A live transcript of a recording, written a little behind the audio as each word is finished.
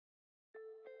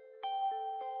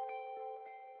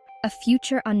A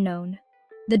future unknown.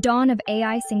 The dawn of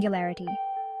AI singularity.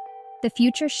 The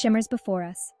future shimmers before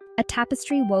us, a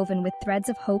tapestry woven with threads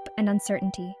of hope and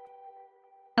uncertainty.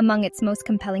 Among its most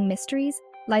compelling mysteries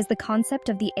lies the concept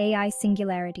of the AI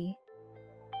singularity.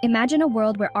 Imagine a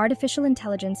world where artificial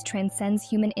intelligence transcends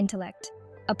human intellect,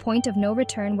 a point of no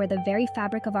return where the very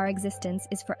fabric of our existence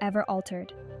is forever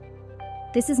altered.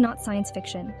 This is not science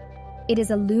fiction. It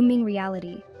is a looming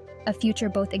reality, a future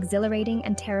both exhilarating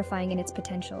and terrifying in its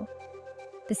potential.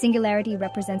 The singularity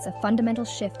represents a fundamental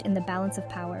shift in the balance of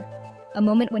power, a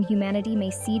moment when humanity may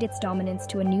cede its dominance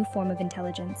to a new form of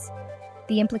intelligence.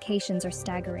 The implications are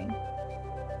staggering.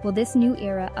 Will this new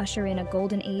era usher in a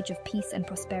golden age of peace and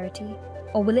prosperity,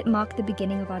 or will it mark the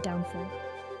beginning of our downfall?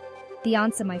 The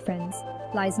answer, my friends,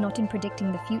 lies not in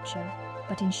predicting the future,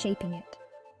 but in shaping it.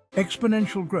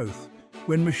 Exponential growth,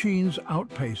 when machines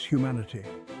outpace humanity.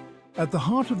 At the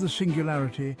heart of the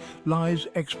singularity lies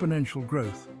exponential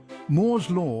growth.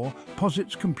 Moore's law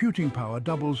posits computing power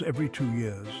doubles every 2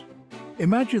 years.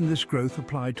 Imagine this growth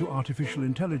applied to artificial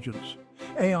intelligence,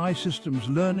 AI systems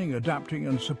learning, adapting,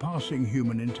 and surpassing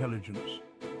human intelligence.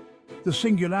 The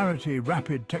singularity,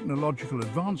 rapid technological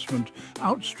advancement,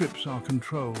 outstrips our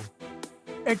control.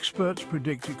 Experts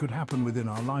predict it could happen within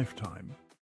our lifetime.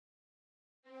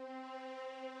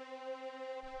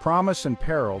 Promise and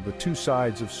peril, the two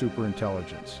sides of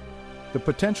superintelligence. The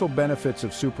potential benefits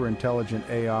of superintelligent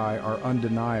AI are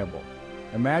undeniable.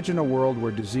 Imagine a world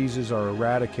where diseases are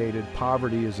eradicated,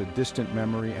 poverty is a distant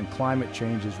memory, and climate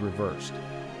change is reversed.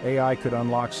 AI could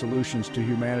unlock solutions to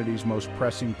humanity's most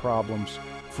pressing problems,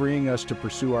 freeing us to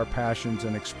pursue our passions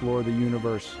and explore the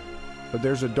universe. But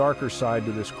there's a darker side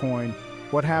to this coin.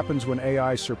 What happens when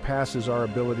AI surpasses our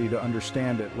ability to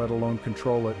understand it, let alone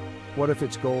control it? What if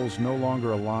its goals no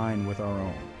longer align with our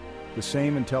own? The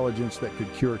same intelligence that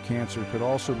could cure cancer could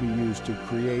also be used to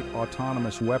create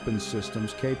autonomous weapons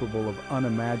systems capable of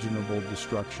unimaginable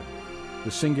destruction.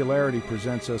 The singularity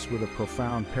presents us with a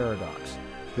profound paradox.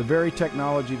 The very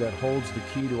technology that holds the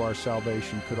key to our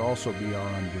salvation could also be our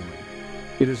undoing.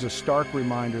 It is a stark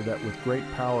reminder that with great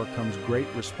power comes great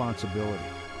responsibility,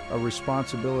 a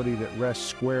responsibility that rests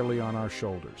squarely on our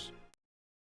shoulders.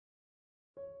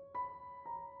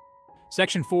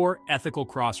 Section 4, Ethical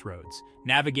Crossroads,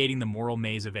 Navigating the Moral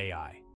Maze of AI.